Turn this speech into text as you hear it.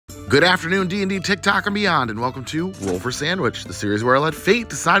Good afternoon, D&D, TikTok, and beyond, and welcome to Roll for Sandwich, the series where I let fate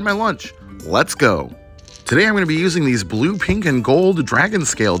decide my lunch. Let's go. Today I'm going to be using these blue, pink, and gold dragon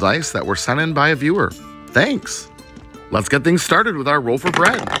scale dice that were sent in by a viewer. Thanks. Let's get things started with our roll for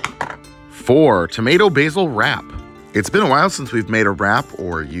bread. 4, tomato basil wrap. It's been a while since we've made a wrap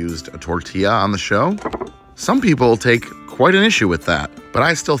or used a tortilla on the show. Some people take quite an issue with that, but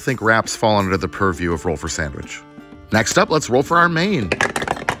I still think wraps fall under the purview of Roll for Sandwich. Next up, let's roll for our main.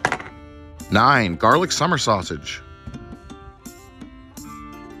 9, garlic summer sausage.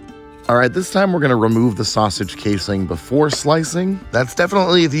 All right, this time we're gonna remove the sausage casing before slicing. That's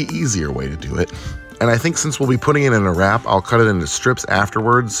definitely the easier way to do it. And I think since we'll be putting it in a wrap, I'll cut it into strips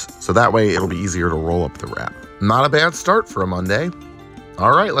afterwards, so that way it'll be easier to roll up the wrap. Not a bad start for a Monday.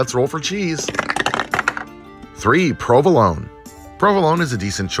 All right, let's roll for cheese. 3, provolone. Provolone is a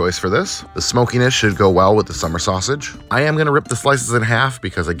decent choice for this. The smokiness should go well with the summer sausage. I am gonna rip the slices in half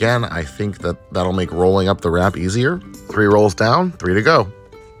because again, I think that'll make rolling up the wrap easier. 3 rolls down, 3 to go.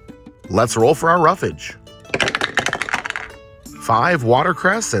 Let's roll for our roughage. 5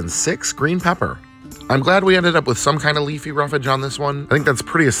 watercress and 6 green pepper. I'm glad we ended up with some kind of leafy roughage on this one. I think that's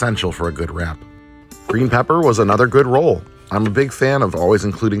pretty essential for a good wrap. Green pepper was another good roll. I'm a big fan of always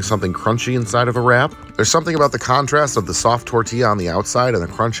including something crunchy inside of a wrap. There's something about the contrast of the soft tortilla on the outside and the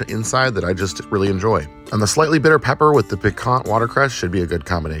crunch inside that I just really enjoy. And the slightly bitter pepper with the piquant watercress should be a good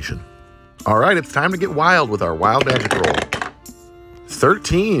combination. All right, it's time to get wild with our wild magic roll.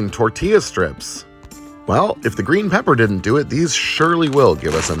 13 tortilla strips. Well, if the green pepper didn't do it, these surely will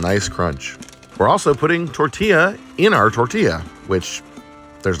give us a nice crunch. We're also putting tortilla in our tortilla, which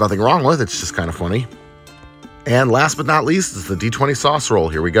there's nothing wrong with, it's just kind of funny. And last but not least is the D20 sauce roll.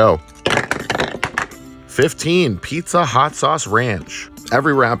 Here we go. 15, pizza hot sauce ranch.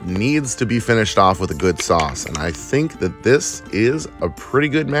 Every wrap needs to be finished off with a good sauce, and I think that this is a pretty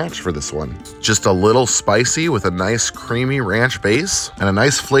good match for this one. Just a little spicy with a nice creamy ranch base and a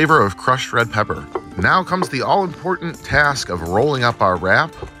nice flavor of crushed red pepper. Now comes the all-important task of rolling up our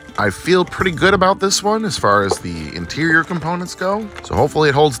wrap. I feel pretty good about this one as far as the interior components go, so hopefully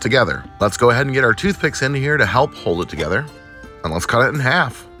it holds together. Let's go ahead and get our toothpicks in here to help hold it together, and let's cut it in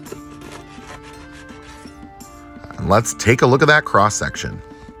half. And let's take a look at that cross section.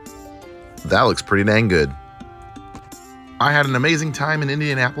 That looks pretty dang good. I had an amazing time in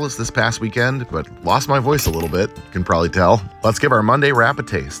Indianapolis this past weekend, but lost my voice a little bit, you can probably tell. Let's give our Monday wrap a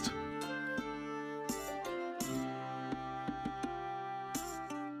taste.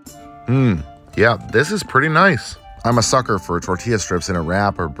 Yeah, this is pretty nice. I'm a sucker for tortilla strips in a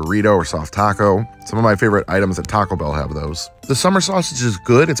wrap or burrito or soft taco. Some of my favorite items at Taco Bell have those. The summer sausage is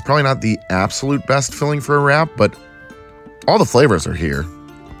good. It's probably not the absolute best filling for a wrap, but all the flavors are here.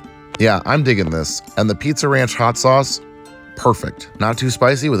 Yeah, I'm digging this. And the pizza ranch hot sauce, perfect. Not too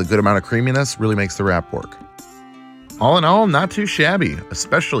spicy with a good amount of creaminess, really makes the wrap work. All in all, not too shabby,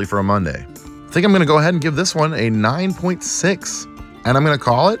 especially for a Monday. I think I'm gonna go ahead and give this one a 9.6. And I'm gonna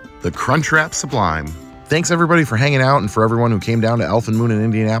call it the Crunch Wrap Sublime. Thanks everybody for hanging out and for everyone who came down to Elfin Moon in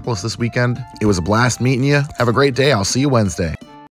Indianapolis this weekend. It was a blast meeting you. Have a great day. I'll see you Wednesday.